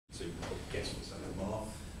are.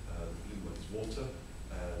 The blue one is water,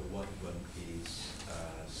 the white one is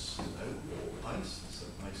snow or ice, so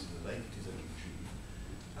ice in the lake, it is only June.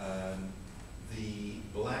 The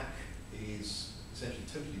black is essentially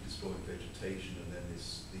totally destroyed vegetation, and then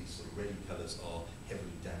these sort of reddy colours are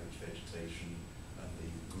heavily damaged vegetation, and the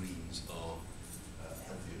greens are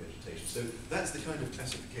healthier vegetation. So that's the kind of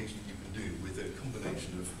classification you can do with a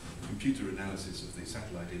combination of computer analysis of the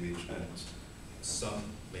satellite image and some,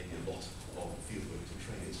 maybe a lot, of fieldwork to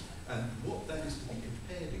train it. And what that is to be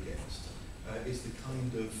compared against is the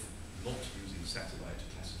kind of not using satellite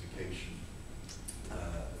classification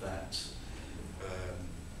that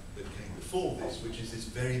came before this, which is this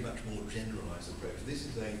very much more generalised approach. This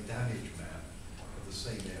is a damage map of the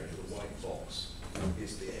same area. The white box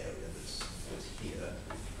is the area that's here,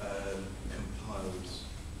 compiled,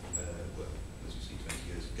 well, as you see, 20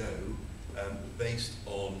 years ago, based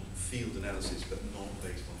on field analysis, but not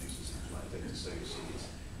based on use of satellite data. So you see it's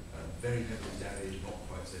very heavily damaged, not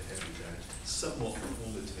quite so heavily damaged, somewhat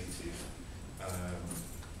qualitative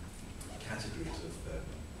categories of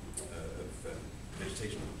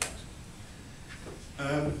vegetation.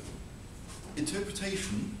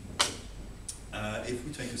 Interpretation, if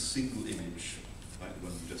we take a single image, like the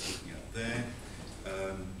one we're just looking at there,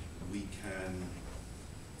 we can,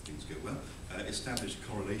 things go well, establish a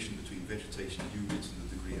correlation between vegetation units and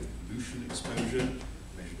the degree of pollution exposure,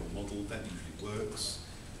 measured or modelled. That usually works.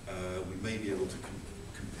 We may be able to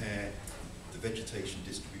compare the vegetation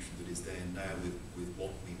distribution that is there now with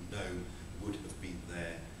what we know would have been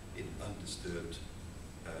there in undisturbed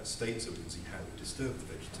state, so we can see how disturbed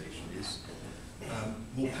the vegetation is.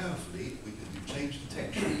 More powerfully, we can do change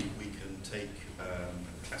detection. We can take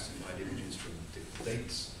classified images from different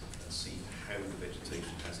dates and see how the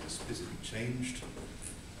vegetation has explicitly changed.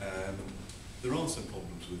 There are some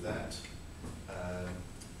problems with that.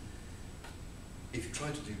 If you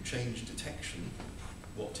try to do change detection,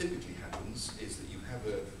 what typically happens is that you have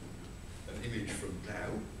an image from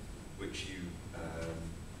now, which you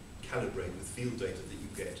calibrate with field data that you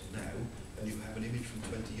get now, and you have an image from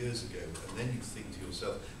 20 years ago, and then you think to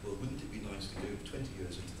yourself, well, wouldn't it be nice to go 20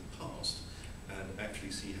 years into the past and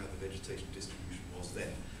actually see how the vegetation distribution was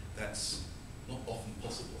then? That's not often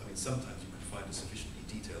possible. I mean, sometimes you can find a sufficiently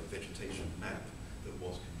detailed vegetation map that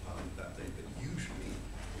was compiled that day, but usually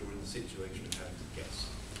you're in the situation of having to guess.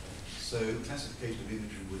 So classification of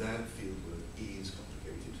imagery without fieldwork is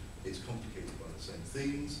complicated. It's complicated by the same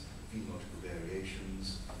things, phenological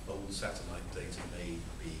variations. Old satellite data may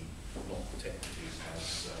be not technically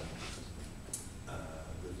as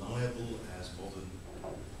reliable as modern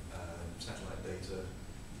satellite data,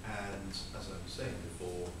 and as I was saying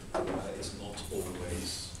before, it's not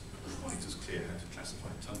always quite as clear how to classify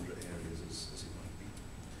tundra areas as it might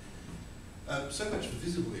be. So much for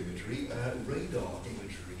visible imagery. Radar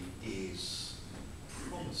imagery is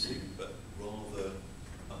promising, but rather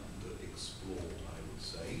underexplored, I would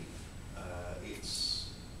say. It's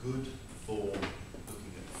good for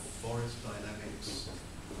looking at forest dynamics.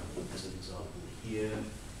 As an example here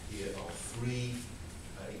are three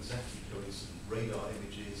exactly coincident radar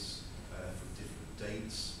images from different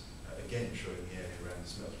dates, again showing the area around the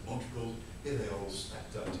smelter Montreal. Here they are all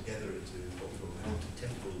stacked up together into what we call a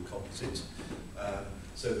multi-temporal composite.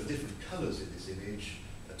 So the different colours in this image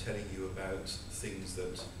are telling you about things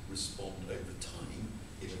that respond over time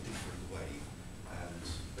in a different way. And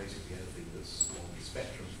basically anything that's on the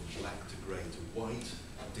spectrum from black to grey to white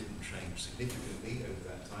didn't change significantly over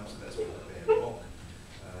that time, so that's called a bare rock,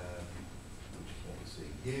 which is what we're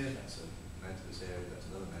seeing here. That's a mountainous area, that's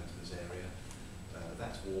another mountainous area.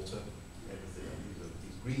 That's water. Everything,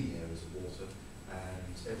 these green areas are water,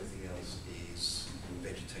 and everything else is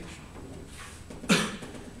vegetation.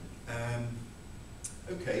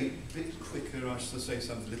 Okay, a bit quicker, I should say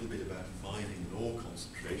something a little bit about mining and ore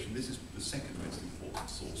concentration. This is the second most important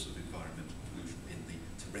source of environmental pollution in the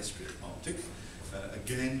terrestrial Arctic.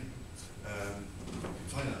 Again, we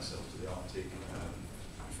confine ourselves to the Arctic.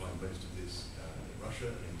 We find most of this in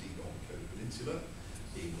Russia, and indeed on the Kola Peninsula,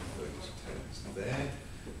 in those towns there.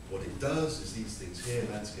 What it does is these things here,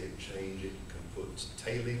 landscape change, it can put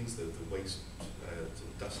tailings, the waste, sort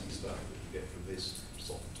of dusty stuff that you get from this, which is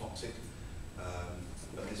often toxic.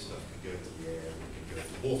 But this stuff can go into the air, it can go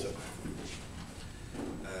into water.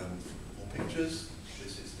 More pictures.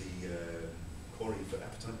 This is the quarry for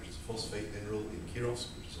apatite, which is a phosphate mineral in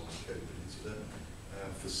Kirovsk, which is on the Kola Peninsula.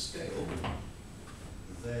 For scale,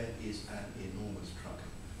 there is an enormous truck.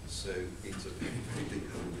 So it's a very, very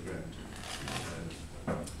big hole in the ground.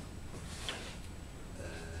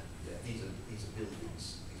 Yeah, these are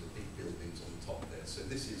buildings. These are big buildings on the top there. So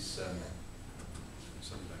this is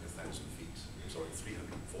something like 1,000 feet. Sorry, 300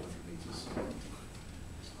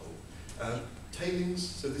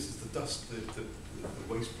 So this is the dust, the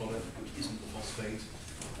waste product, which isn't phosphate.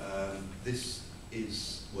 This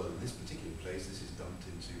is, well, in this particular place, this is dumped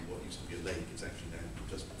into what used to be a lake. It's actually now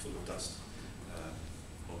just full of dust.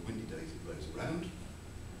 On windy days, it blows around.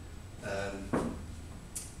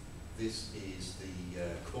 This is the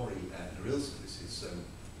quarry at Norilsk. This is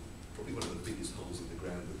probably one of the biggest holes in the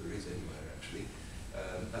ground that there is anywhere, actually.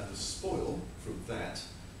 And the spoil from that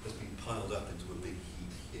has been piled up into a big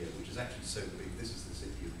heap here, which is actually so big. This is the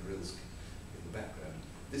city of Norilsk in the background.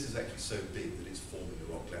 This is actually so big that it's forming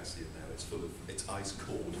a rock glacier now. It's full of, it's ice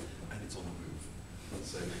cold, and it's on the move.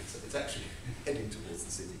 So it's actually heading towards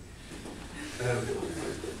the city.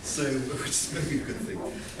 Which is maybe a good thing.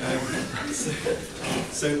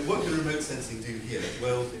 So what can remote sensing do here?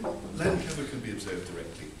 Well, land cover can be observed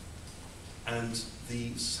directly. And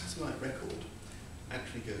the satellite record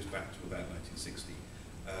actually goes back to about 1960.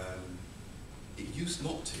 It used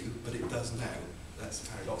not to, but it does now. That's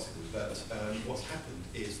paradoxical. But what's happened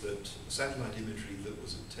is that satellite imagery that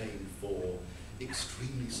was obtained for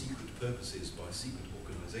extremely secret purposes by secret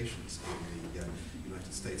organizations in the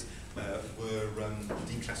United States were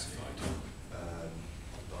declassified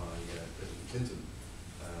by President Clinton.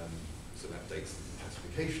 So that dates the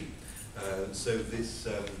classification. So this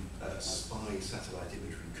spy satellite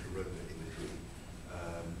imagery, corona imagery,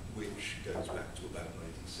 which goes back to about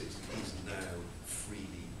 1960, is now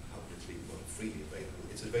freely available.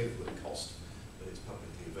 It's available at cost, but it's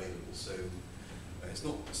publicly available. So it's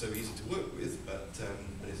not so easy to work with, but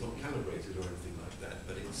it's not calibrated or anything like that.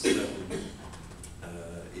 But it's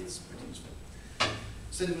pretty useful.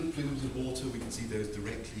 Sediment plumes of water, we can see those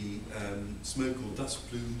directly. Smoke or dust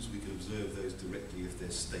plumes, we can observe those directly if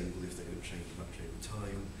they're stable, if they don't change much over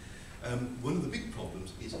time. One of the big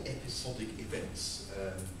problems is episodic events,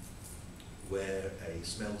 where a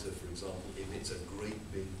smelter, for example, emits a great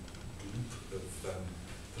big loop of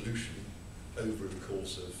pollution over the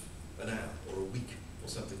course of an hour or a week or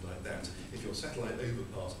something like that. If your satellite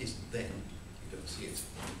overpass isn't then, you don't see it.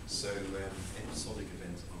 So episodic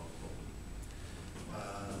events are a problem.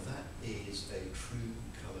 That is a true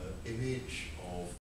colour image